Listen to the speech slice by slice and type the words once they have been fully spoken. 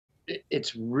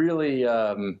it's really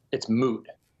it's moot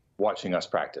watching us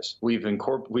practice. We've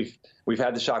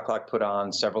had the shot clock put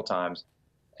on several times,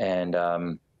 and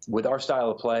with our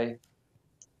style of play,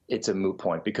 it's a moot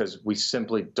point because we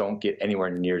simply don't get anywhere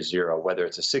near zero. Whether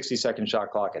it's a 60-second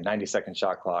shot clock, a 90-second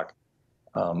shot clock,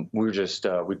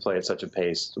 we play at such a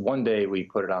pace. One day we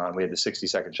put it on. We had the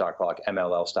 60-second shot clock,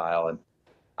 MLL style, and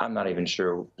I'm not even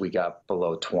sure we got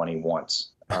below 20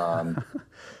 once. We're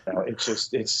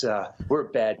a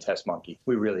bad test monkey.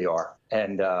 We really are.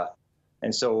 And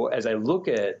so as I look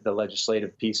at the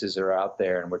legislative pieces that are out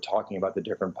there and we're talking about the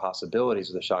different possibilities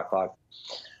of the shot clock,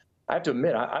 I have to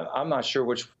admit, I'm not sure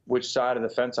which side of the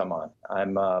fence I'm on.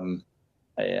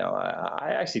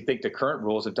 I actually think the current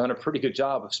rules have done a pretty good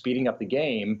job of speeding up the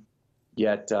game,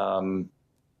 yet,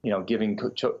 giving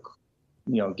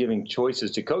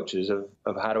choices to coaches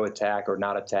of how to attack or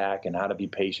not attack and how to be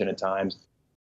patient at times.